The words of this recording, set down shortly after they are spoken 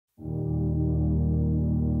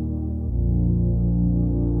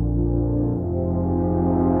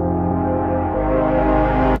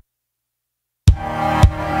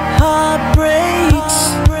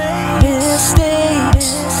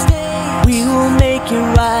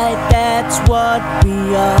what we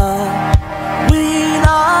are. We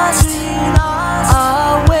lost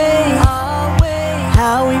our way.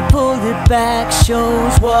 How we pulled it back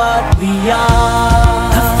shows what we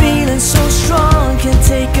are. A feeling so strong can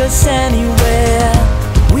take us anywhere.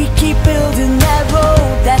 We keep building that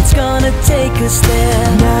road that's gonna take us there.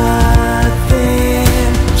 Nothing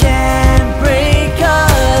can break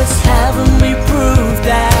us. Haven't we proved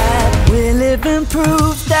that? We're living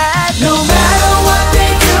proof that no matter what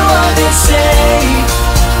they do or they say,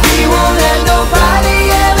 we won't let nobody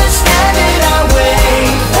ever stand in our way.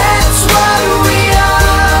 That's what we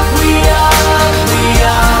are. We are, we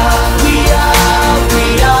are, we are, we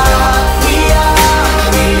are, we are,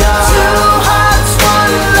 we are. Two hearts,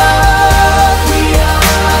 one love. We are,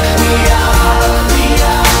 we are, we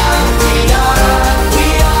are, we are, we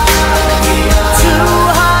are, we are. Two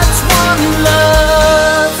hearts, one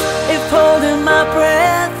love. If holding my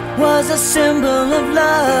breath was a symbol of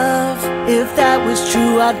love, if that was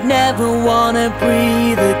true, I'd never wanna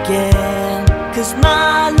breathe again. 'Cause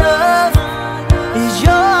my love is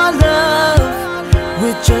your love.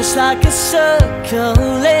 We're just like a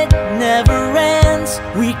circle, it never ends.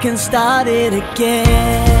 We can start it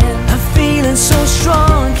again. A feeling so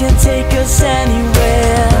strong can take us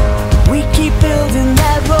anywhere. We keep building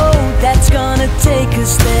that road that's gonna take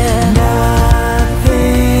us there.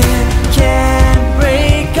 Nothing can